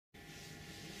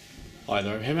Hi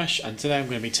there, I'm Himesh, and today I'm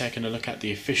going to be taking a look at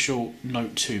the official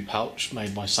Note 2 pouch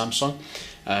made by Samsung,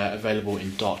 available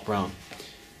in dark brown.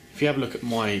 If you have a look at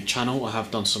my channel, I have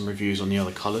done some reviews on the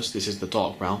other colours. This is the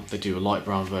dark brown. They do a light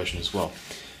brown version as well.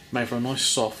 Made from a nice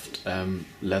soft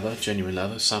leather, genuine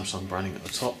leather, Samsung branding at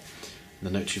the top, and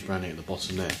the Note 2 branding at the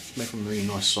bottom there. Made from a really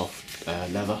nice soft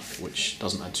leather, which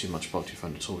doesn't add too much bulk to your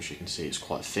phone at all. As you can see, it's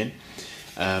quite thin,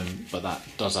 but that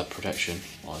does add protection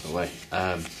either way.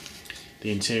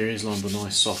 The interior is lined with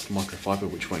nice soft microfiber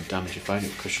which won't damage your phone. It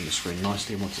will cushion the screen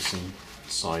nicely once it's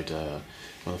inside,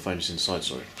 when the phone is inside.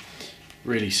 Sorry.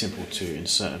 Really simple to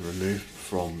insert and remove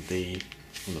from the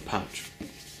pouch.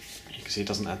 You can see it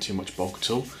doesn't add too much bulk at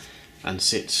all, and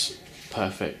sits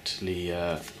perfectly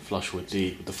flush with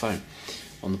the phone.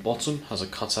 On the bottom has a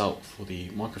cutout for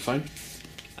the microphone,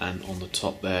 and on the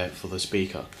top there for the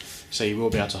speaker. So you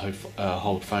will be able to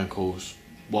hold phone calls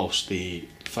whilst the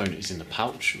phone is in the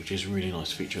pouch, which is a really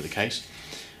nice feature of the case.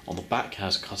 On the back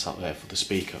has a cutout there for the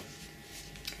speaker.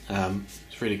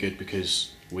 It's really good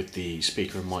because with the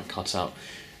speaker and mic cutout,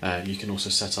 you can also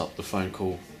set up the phone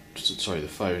to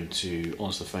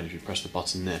answer the phone if you press the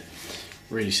button there.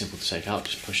 Really simple to take out,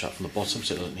 just push out from the bottom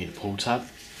so it doesn't need a pull tab.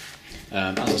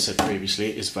 As I said previously,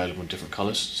 it is available in different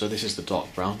colours. So this is the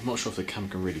dark brown. I'm not sure if the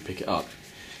camera can really pick it up.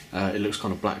 It looks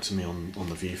kind of black to me on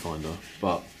the viewfinder,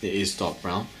 but it is dark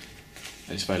brown.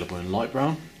 And it's available in light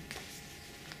brown,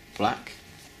 black,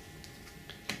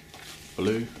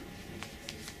 blue,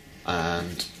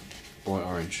 and bright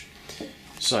orange.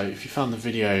 So if you found the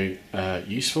video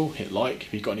useful, hit like.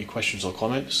 If you've got any questions or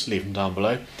comments, leave them down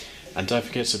below. And don't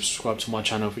forget to subscribe to my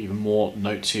channel for even more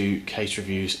Note 2 case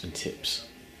reviews and tips.